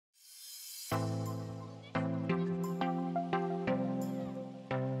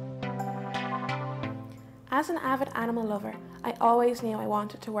As an avid animal lover, I always knew I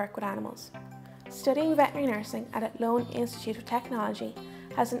wanted to work with animals. Studying veterinary nursing at Athlone Institute of Technology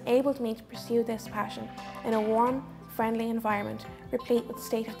has enabled me to pursue this passion in a warm, friendly environment replete with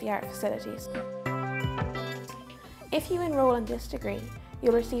state-of-the-art facilities. If you enrol in this degree,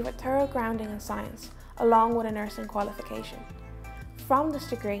 you'll receive a thorough grounding in science, along with a nursing qualification. From this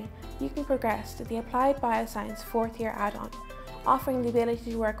degree, you can progress to the Applied Bioscience 4th year add-on, offering the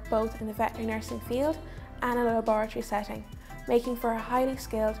ability to work both in the veterinary nursing field and in a laboratory setting, making for a highly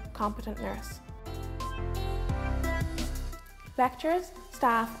skilled, competent nurse. Lecturers,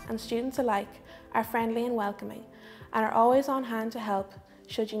 staff and students alike are friendly and welcoming and are always on hand to help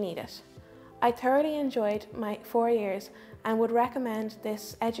should you need it. I thoroughly enjoyed my 4 years and would recommend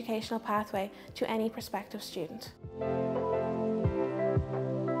this educational pathway to any prospective student.